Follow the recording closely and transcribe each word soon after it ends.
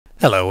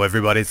Hello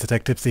everybody, it's the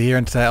TechTipsta here,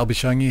 and today I'll be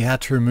showing you how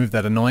to remove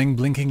that annoying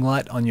blinking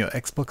light on your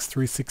Xbox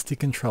 360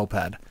 control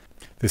pad.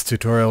 This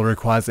tutorial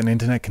requires an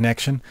internet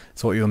connection,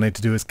 so what you'll need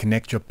to do is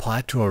connect your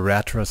Pi to a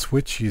router or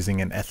switch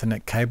using an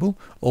Ethernet cable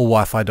or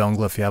Wi-Fi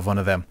dongle if you have one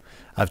of them.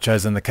 I've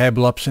chosen the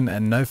cable option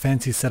and no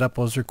fancy setup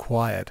was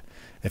required.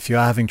 If you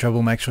are having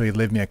trouble, make sure you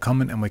leave me a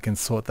comment and we can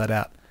sort that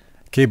out.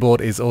 Keyboard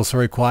is also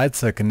required,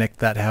 so connect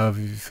that however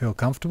you feel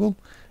comfortable,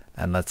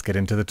 and let's get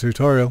into the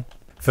tutorial.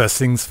 First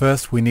things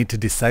first, we need to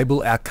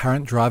disable our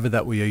current driver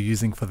that we are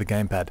using for the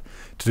gamepad.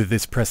 To do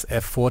this, press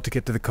F4 to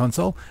get to the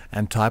console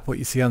and type what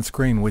you see on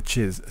screen, which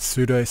is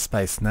sudo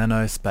space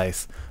nano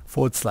space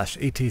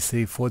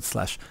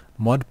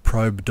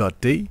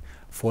 /etc/modprobe.d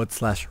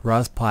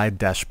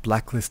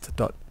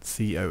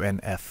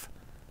 /raspie-blacklist.conf.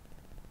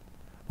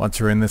 Once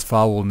you're in this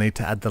file, we'll need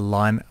to add the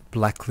line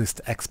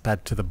blacklist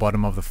xpad to the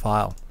bottom of the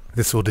file.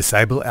 This will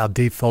disable our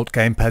default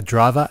gamepad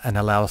driver and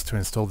allow us to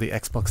install the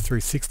Xbox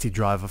 360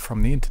 driver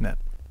from the internet.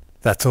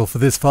 That's all for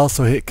this file,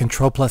 so hit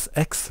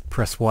Ctrl+X,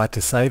 press Y to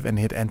save and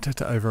hit enter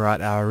to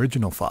overwrite our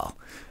original file.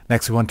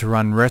 Next we want to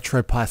run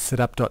RetroPie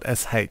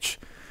setup.sh.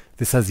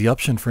 This has the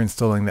option for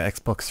installing the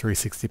Xbox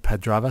 360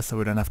 pad driver, so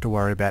we don't have to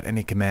worry about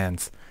any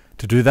commands.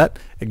 To do that,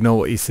 ignore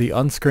what you see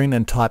on screen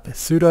and type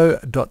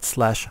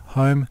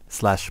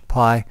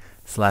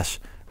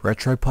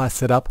sudo./home/pi/RetroPie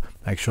setup,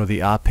 make sure the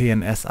RP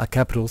and S are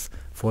capitals,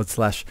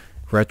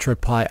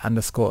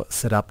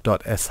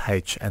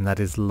 /RetroPie_setup.sh, and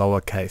that is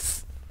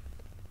lowercase.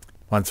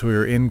 Once we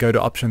are in, go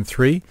to option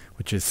 3,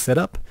 which is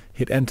setup,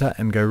 hit enter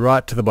and go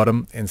right to the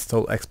bottom,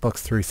 install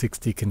Xbox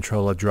 360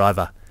 controller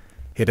driver.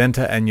 Hit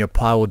enter and your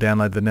Pi will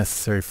download the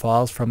necessary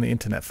files from the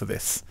internet for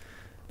this.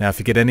 Now if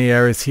you get any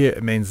errors here,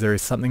 it means there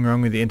is something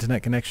wrong with the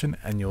internet connection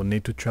and you'll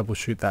need to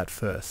troubleshoot that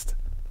first.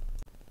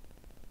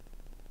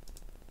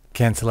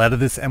 Cancel out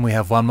of this and we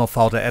have one more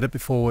file to edit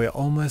before we're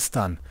almost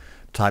done.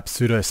 Type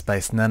sudo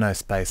space nano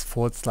space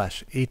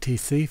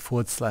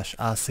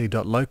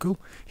 /etc/rc.local,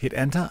 hit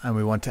enter, and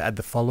we want to add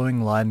the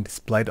following line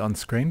displayed on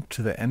screen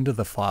to the end of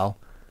the file,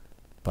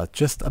 but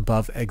just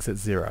above exit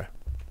 0.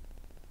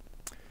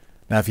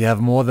 Now if you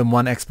have more than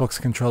one Xbox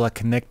controller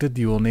connected,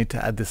 you will need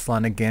to add this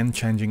line again,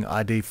 changing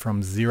ID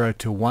from 0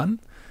 to 1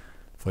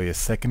 for your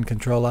second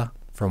controller,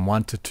 from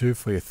 1 to 2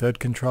 for your third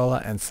controller,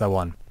 and so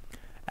on.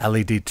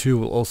 LED 2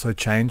 will also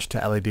change to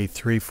LED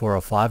 3, 4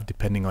 or 5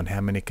 depending on how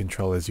many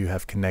controllers you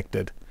have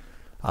connected.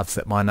 I've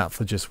set mine up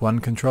for just one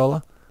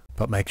controller,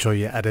 but make sure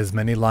you add as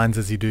many lines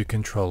as you do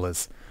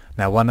controllers.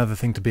 Now one other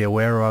thing to be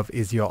aware of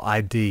is your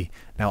ID.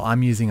 Now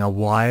I'm using a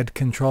wired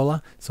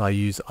controller, so I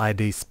use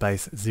ID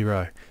space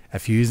 0.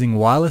 If you're using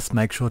wireless,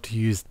 make sure to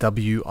use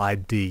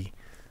WID.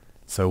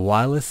 So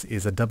wireless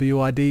is a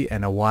WID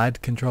and a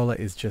wired controller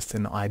is just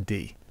an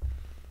ID.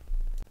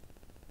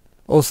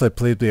 Also,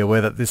 please be aware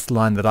that this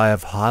line that I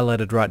have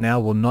highlighted right now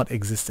will not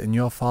exist in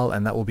your file,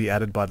 and that will be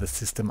added by the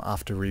system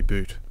after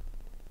reboot.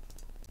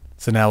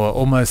 So now we're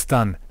almost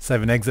done.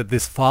 Save and exit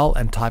this file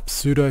and type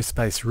sudo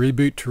space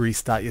reboot to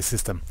restart your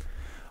system.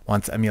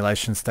 Once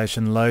Emulation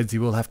Station loads,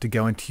 you will have to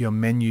go into your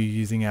menu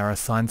using our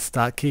assigned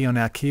start key on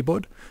our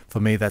keyboard. For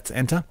me that's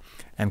enter,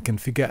 and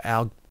configure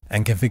our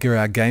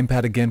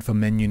gamepad again for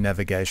menu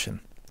navigation.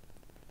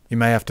 You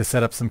may have to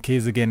set up some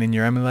keys again in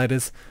your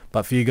emulators,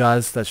 but for you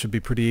guys that should be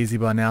pretty easy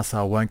by now,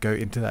 so I won't go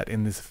into that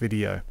in this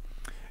video.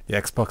 The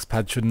Xbox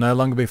pad should no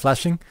longer be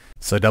flashing,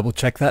 so double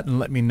check that and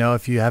let me know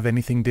if you have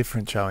anything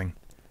different showing.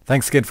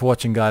 Thanks again for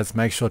watching guys,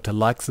 make sure to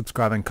like,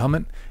 subscribe and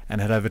comment,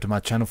 and head over to my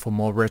channel for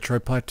more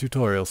RetroPie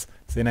tutorials.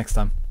 See you next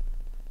time.